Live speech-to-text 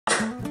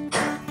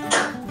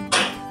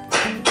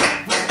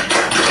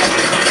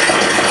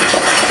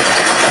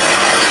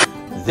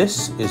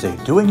This is a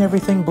Doing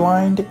Everything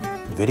Blind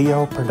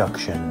video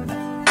production.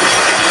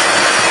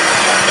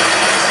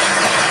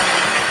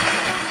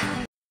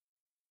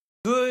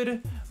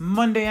 Good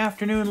Monday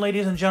afternoon,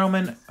 ladies and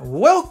gentlemen.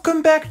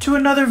 Welcome back to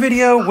another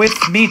video with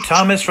me,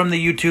 Thomas, from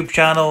the YouTube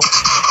channel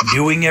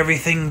Doing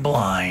Everything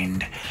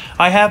Blind.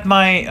 I have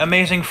my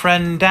amazing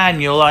friend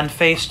Daniel on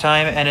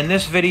FaceTime, and in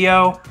this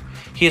video,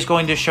 he's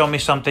going to show me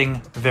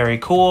something very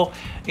cool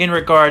in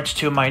regards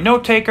to my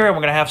note taker, and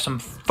we're gonna have some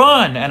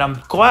fun. And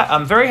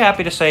I'm very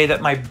happy to say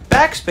that my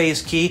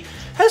backspace key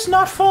has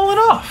not fallen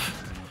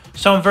off.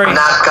 So I'm very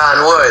knock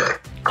on wood.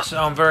 So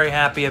I'm very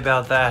happy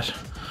about that.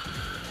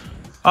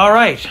 All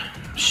right,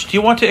 do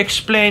you want to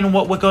explain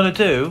what we're gonna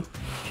do,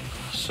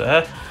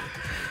 sir?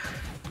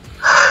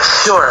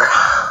 Sure.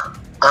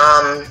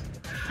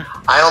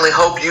 I only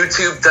hope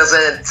YouTube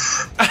doesn't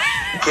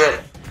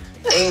get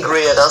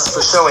angry at us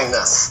for showing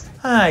this.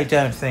 I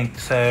don't think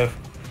so.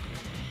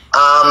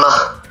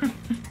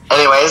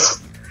 Anyways,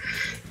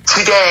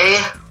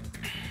 today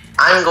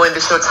I'm going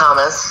to show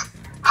Thomas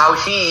how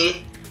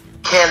he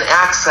can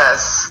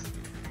access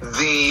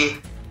the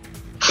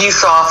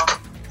KeySoft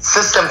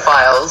system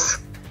files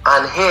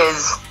on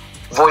his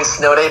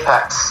VoiceNote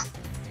Apex.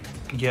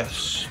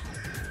 Yes.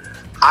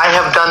 I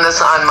have done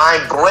this on my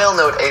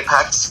BrailleNote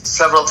Apex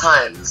several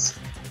times.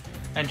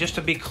 And just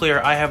to be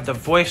clear, I have the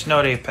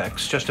VoiceNote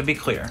Apex, just to be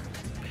clear.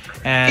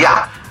 And,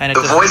 yeah, and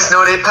the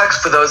VoiceNote Apex,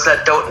 for those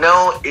that don't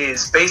know,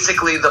 is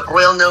basically the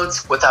Braille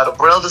notes without a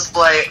Braille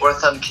display or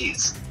thumb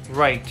keys.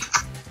 Right.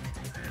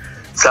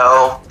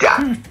 So,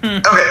 yeah.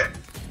 Okay.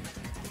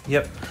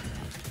 Yep.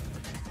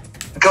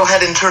 Go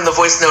ahead and turn the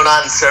VoiceNote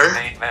on, sir.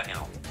 Main menu.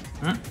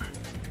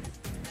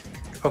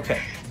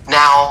 Okay.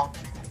 Now,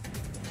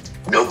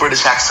 no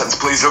British accents,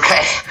 please,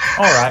 okay?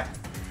 All right.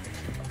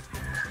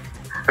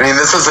 I mean,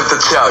 this isn't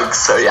the chug,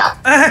 so yeah.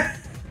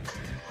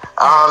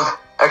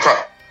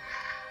 Okay.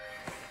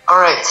 All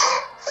right.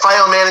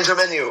 File Manager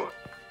menu.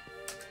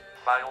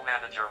 File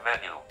Manager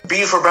menu.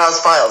 B for Browse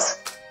Files.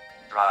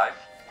 Drive.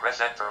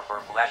 Press Enter for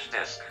flash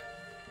disk.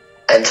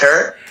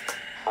 Enter.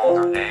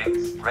 Folder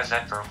name. Press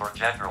Enter for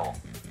general.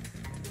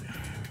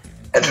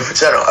 Enter for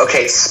General.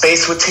 Okay,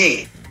 space with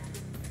T.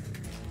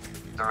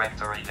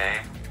 Directory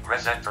name.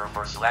 Press Enter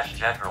for slash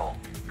general.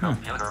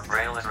 Computer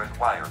Braille is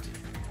required.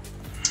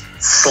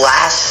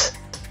 Slash.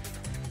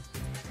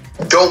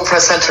 Don't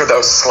press Enter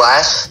though.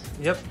 Slash.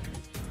 Yep.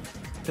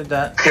 Did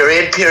that.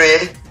 Period,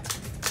 period.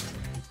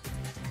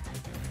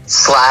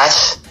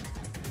 Slash.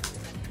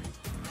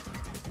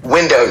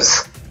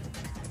 Windows.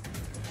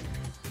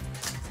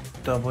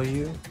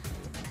 W-I-N.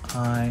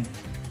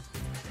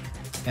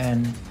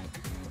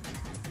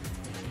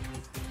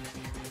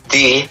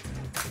 D-O-W-S.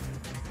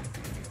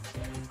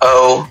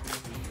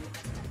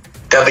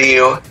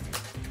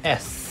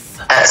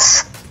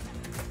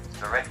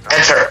 Directory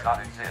Enter. does not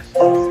exist.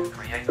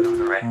 Create new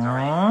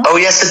directory. Oh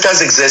yes, it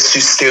does exist,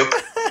 you stoop.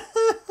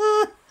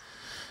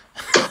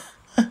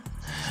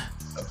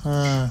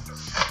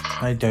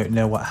 I don't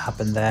know what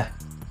happened there.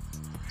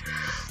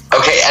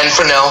 Okay, N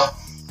for no.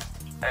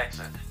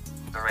 Exit.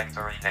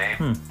 Directory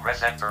name.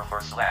 Press Enter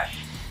for slash.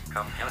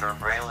 Computer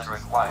Braille is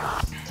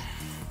required.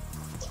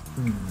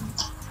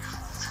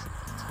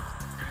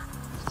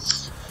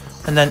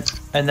 And then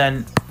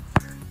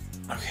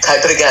okay.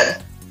 Type it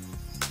again.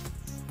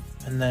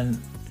 And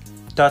then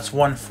dots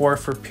 1-4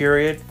 for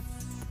period.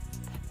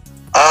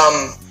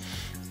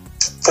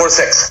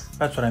 4-6.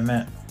 That's what I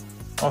meant.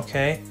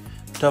 Okay.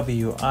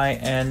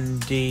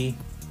 W-I-N-D.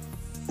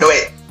 No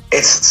wait,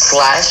 it's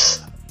slash.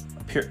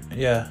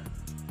 Yeah.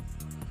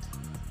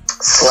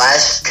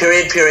 Slash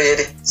period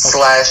period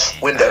slash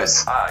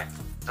Windows.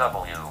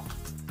 I-W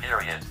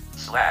period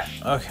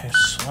slash. Okay,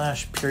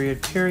 slash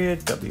period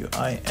period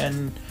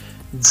W-I-N-D.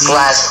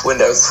 Slash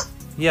Windows.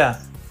 Yeah.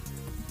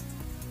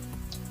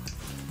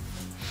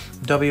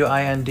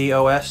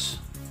 W-I-N-D-O-S.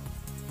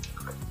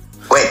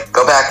 Wait,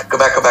 go back.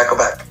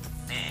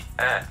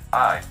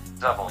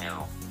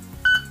 D-N-I-W.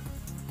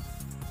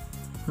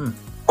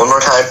 One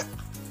more time.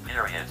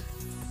 Period.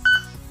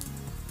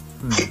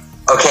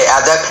 Okay,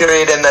 add that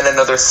period and then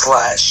another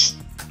slash.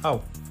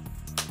 Oh.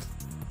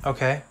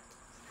 Okay.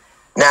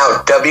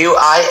 Now,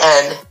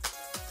 W-I-N-D-O-W-S.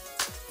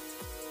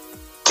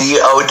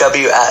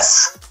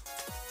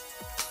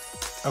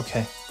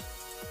 Okay.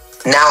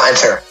 Now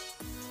enter.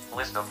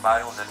 List of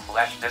files in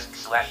flash disk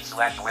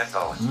slash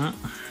Windows.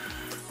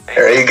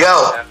 There you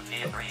go.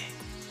 MP3.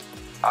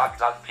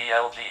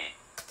 OGG.plg.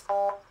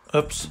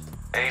 Oops.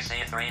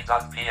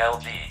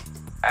 AC3.plg.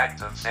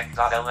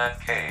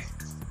 ActiveSync.lnk.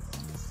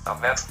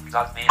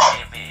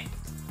 Amends.bgb.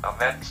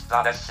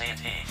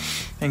 Amends.sct.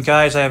 And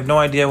guys, I have no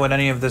idea what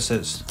any of this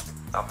is.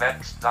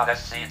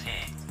 Amends.sct.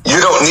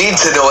 You don't need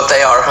to know what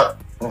they are,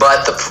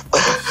 but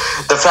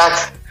the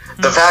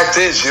fact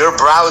is you're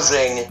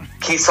browsing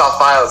KeySoft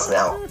files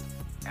now.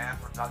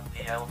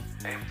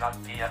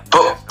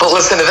 But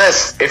listen to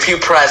this. If you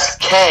press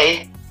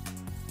K,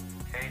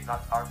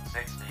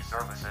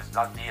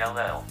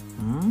 K.ARM60services.dll.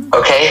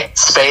 Okay,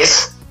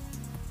 space.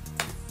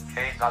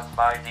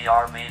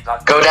 K.MyDRV.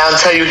 Go down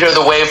until you hear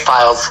the wave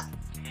files.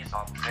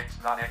 KeySoft 6.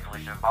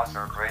 Non-English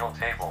Buzzer Braille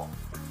Table.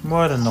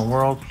 What in the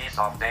world?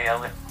 KeySoft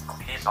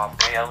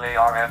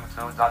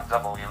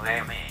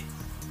ALARM2.WAV.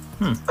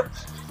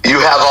 You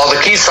have all the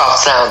KeySoft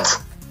sounds.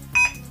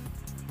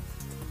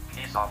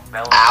 KeySoft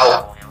Bell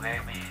Ow.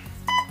 WAV.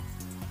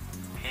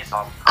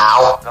 KeySoft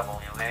Ow.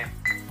 WAV.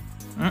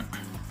 Mm.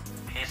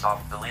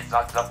 KeySoft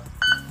Delete.W.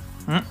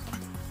 Mm.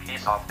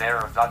 KeySoft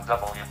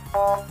Error.W.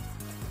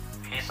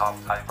 KeySoft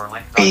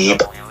Beep.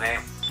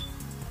 Hyperlink.WAV.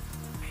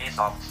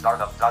 KeySoft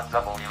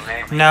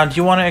Startup.WAV. Now, do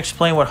you want to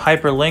explain what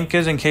hyperlink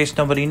is in case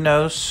nobody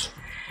knows?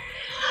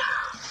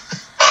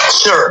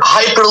 Sure.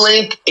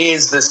 Hyperlink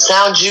is the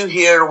sound you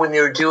hear when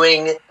you're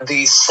doing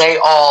the say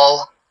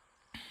all,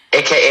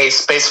 aka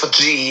space with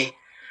G,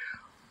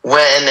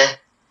 when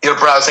you're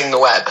browsing the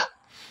web.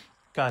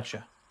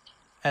 Gotcha.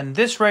 And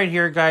this right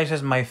here, guys,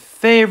 is my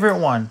favorite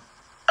one.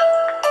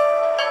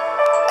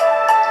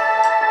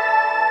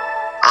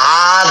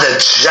 Ah, the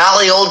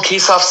jolly old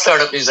KeySoft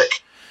startup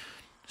music.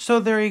 So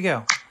there you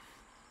go.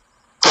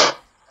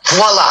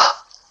 Voila.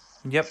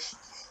 Yep.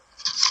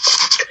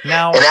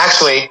 Now, And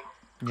actually,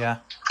 yeah.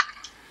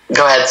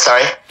 go ahead,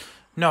 sorry.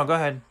 No, go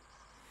ahead.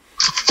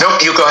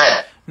 Nope, you go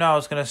ahead. No, I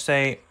was going to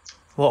say,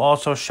 we'll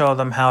also show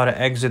them how to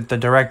exit the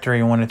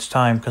directory when it's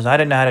time, because I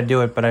didn't know how to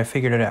do it, but I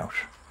figured it out.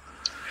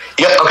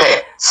 Yep,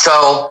 okay.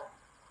 So,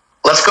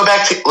 let's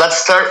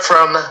start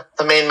from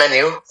the main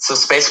menu. So,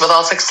 space with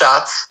all 6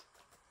 dots.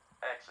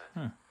 Exit.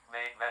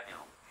 Main menu.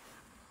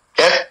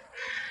 Okay.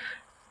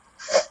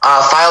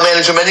 File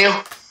manager menu.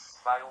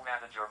 File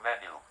manager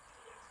menu.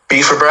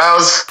 B for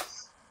browse.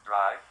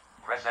 Drive.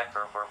 Press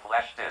enter for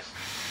flash disk.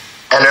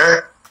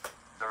 Enter.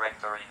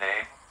 Directory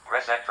name.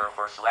 Press enter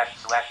for /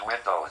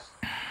 Windows.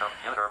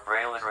 Computer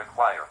braille is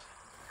required.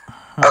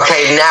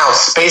 Okay, now,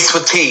 space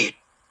with T.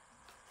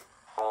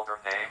 Folder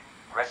name.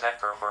 Press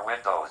enter for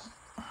Windows.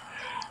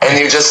 And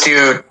you just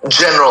do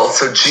general,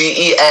 so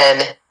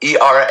G-E-N-E-R-A-L.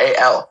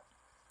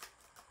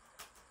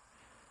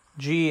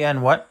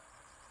 G-E-N what?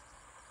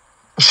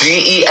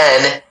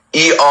 G-E-N-E-R-A-L.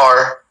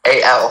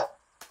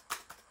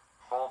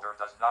 Folder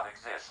does not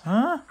exist.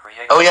 Huh?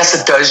 Create Oh, yes,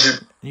 it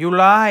does. You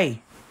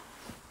lie.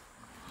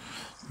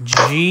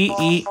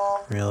 G-E...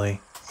 Really?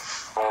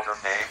 Folder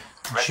name.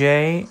 Press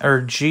J...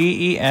 Or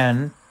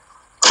G-E-N...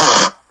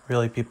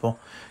 Really, people?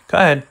 Go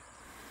ahead.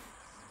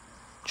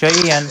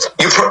 J-E-N...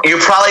 You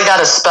probably got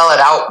to spell it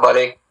out,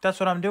 buddy. That's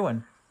what I'm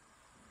doing.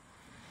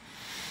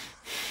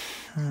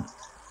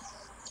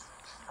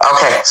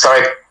 Okay,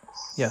 sorry.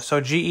 Yeah,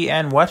 so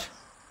G-E-N what?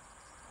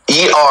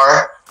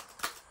 E-R-A-L.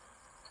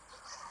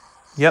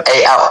 Yep.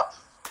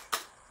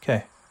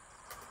 Okay.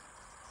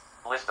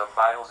 list of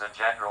files in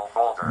general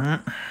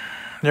folder.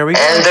 There we go.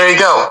 And there you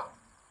go.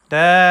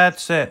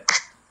 That's it.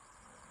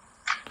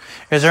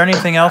 Is there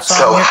anything else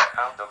So- on here?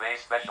 Count of a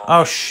special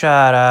Oh,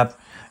 shut up.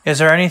 Is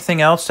there anything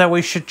else that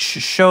we should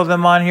show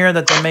them on here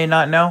that they may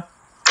not know?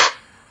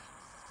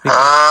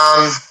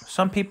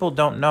 Some people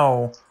don't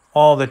know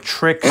all the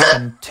tricks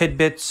and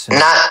tidbits. And...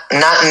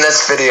 Not in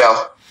this video.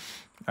 All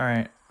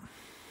right.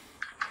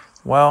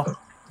 Well,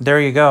 there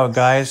you go,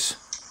 guys.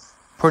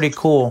 Pretty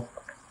cool.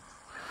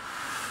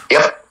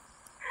 Yep.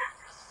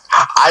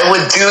 I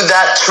would do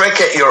that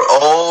trick at your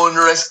own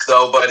risk,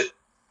 though,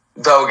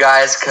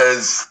 guys,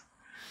 because,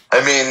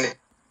 I mean,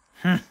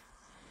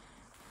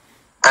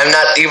 I'm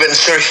not even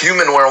sure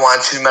human would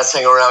want you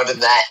messing around in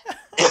that.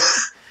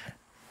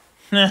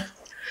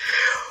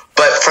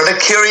 But for the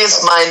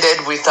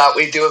curious-minded, we thought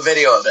we'd do a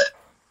video of it,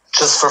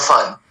 just for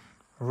fun.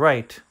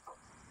 Right.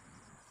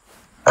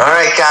 All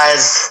right,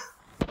 guys.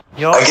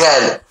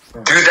 Again,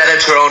 do that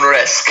at your own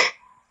risk.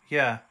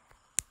 Yeah.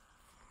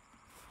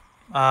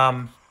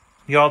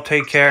 Y'all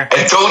take care.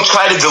 And don't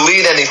try to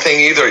delete anything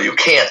either. You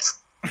can't.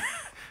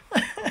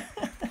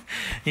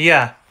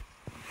 Yeah.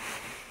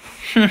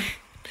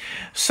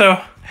 So,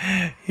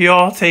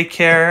 y'all take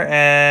care,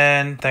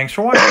 and thanks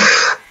for watching.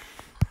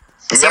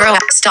 0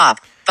 stop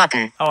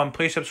button. Oh, and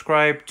please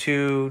subscribe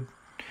to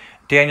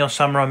Daniel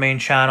Semro main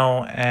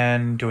channel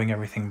and Doing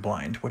Everything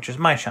Blind, which is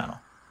my channel.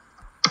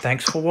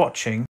 Thanks for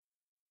watching.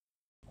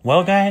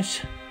 Well,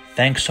 guys,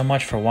 thanks so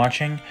much for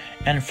watching,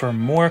 and for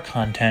more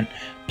content,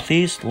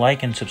 please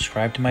like and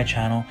subscribe to my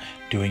channel,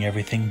 Doing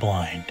Everything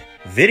Blind.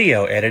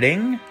 Video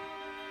editing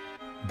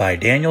by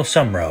Daniel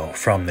Semro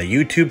from the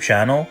YouTube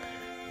channel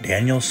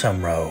Daniel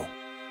Semro.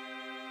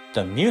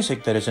 The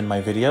music that is in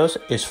my videos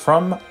is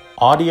from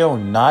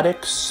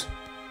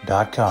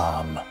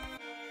Audionautics.com.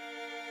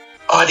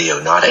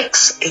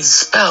 Audionautics is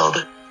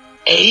spelled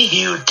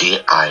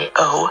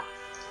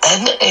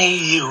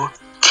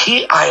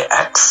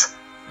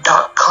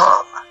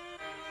AUDIONAUTIX.com.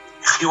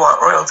 If you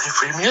want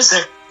royalty-free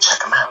music, check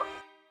them out.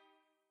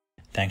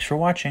 Thanks for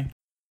watching.